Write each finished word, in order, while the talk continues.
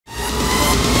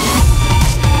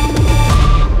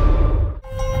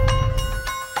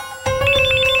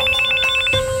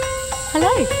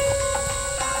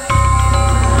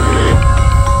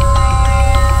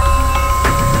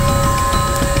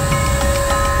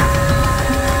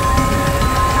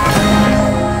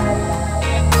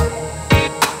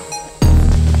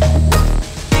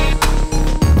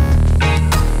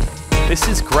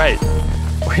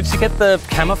get the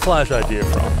camouflage idea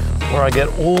from? Where I get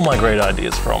all my great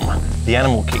ideas from, the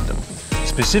animal kingdom.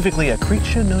 Specifically a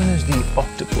creature known as the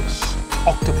octopus.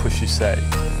 Octopus, you say?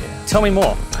 Yeah. Tell me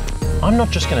more. I'm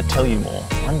not just going to tell you more,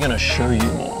 I'm going to show you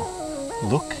more.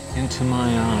 Look into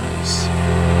my eyes.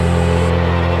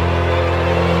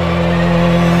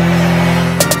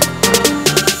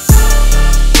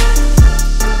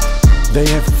 They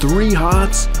have 3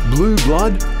 hearts, blue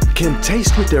blood, can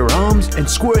taste with their arms and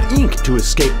squirt ink to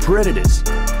escape predators.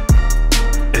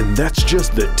 And that's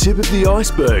just the tip of the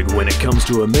iceberg when it comes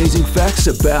to amazing facts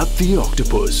about the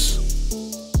octopus.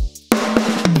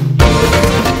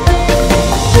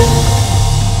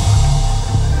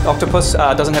 Octopus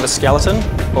doesn't have a skeleton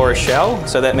or a shell,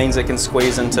 so that means it can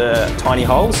squeeze into tiny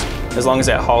holes as long as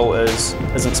that hole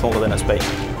isn't smaller than its beak.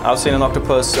 I've seen an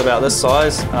octopus about this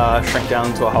size shrink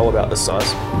down to a hole about this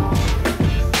size.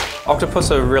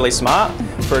 Octopus are really smart.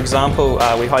 For example,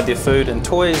 we hide their food in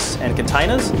toys and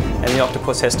containers, and the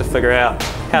octopus has to figure out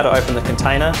how to open the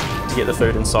container to get the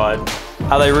food inside.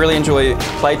 They really enjoy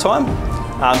playtime,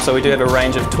 so we do have a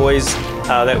range of toys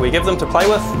that we give them to play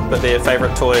with, but their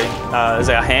favourite toy is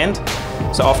our hand.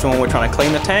 So often when we're trying to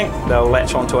clean the tank, they'll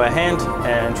latch onto our hand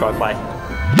and try play.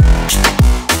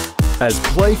 As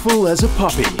playful as a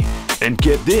puppy. And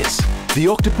get this, the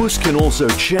octopus can also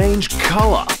change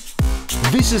colour.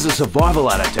 This is a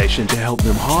survival adaptation to help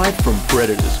them hide from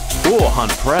predators or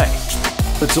hunt prey.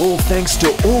 It's all thanks to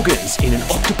organs in an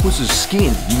octopus's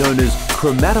skin known as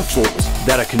chromatophores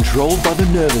that are controlled by the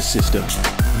nervous system.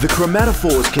 The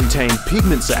chromatophores contain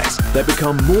pigment sacs that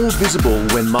become more visible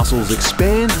when muscles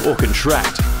expand or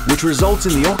contract, which results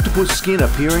in the octopus skin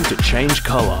appearing to change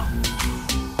colour.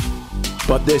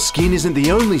 But their skin isn't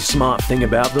the only smart thing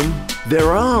about them.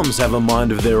 Their arms have a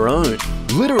mind of their own,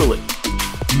 literally.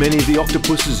 Many of the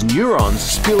octopus's neurons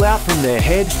spill out from their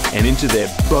head and into their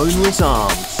boneless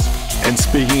arms. And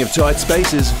speaking of tight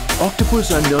spaces,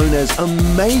 octopus are known as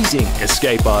amazing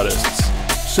escape artists.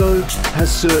 So,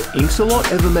 has Sir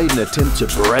Inks-a-Lot ever made an attempt to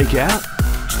break out?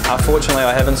 Fortunately,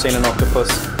 I haven't seen an octopus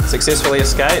successfully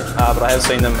escape, but I have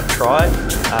seen them try.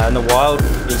 In the wild,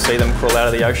 you'll see them crawl out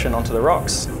of the ocean onto the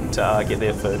rocks to get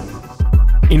their food.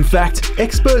 In fact,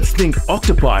 experts think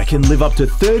octopi can live up to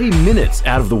 30 minutes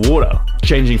out of the water,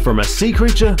 changing from a sea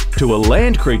creature to a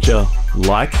land creature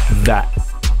like that.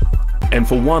 And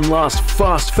for one last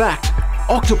fast fact,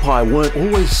 octopi weren't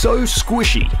always so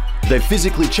squishy. They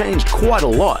physically changed quite a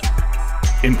lot.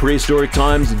 In prehistoric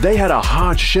times, they had a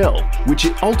hard shell, which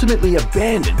it ultimately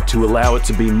abandoned to allow it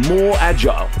to be more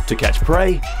agile to catch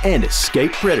prey and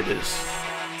escape predators.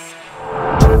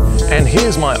 And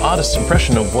here's my artist's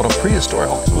impression of what a prehistoric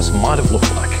octopus might have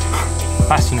looked like.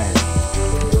 Fascinating.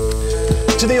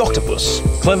 To the octopus,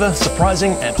 clever,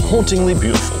 surprising, and hauntingly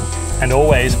beautiful. And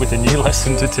always with a new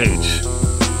lesson to teach.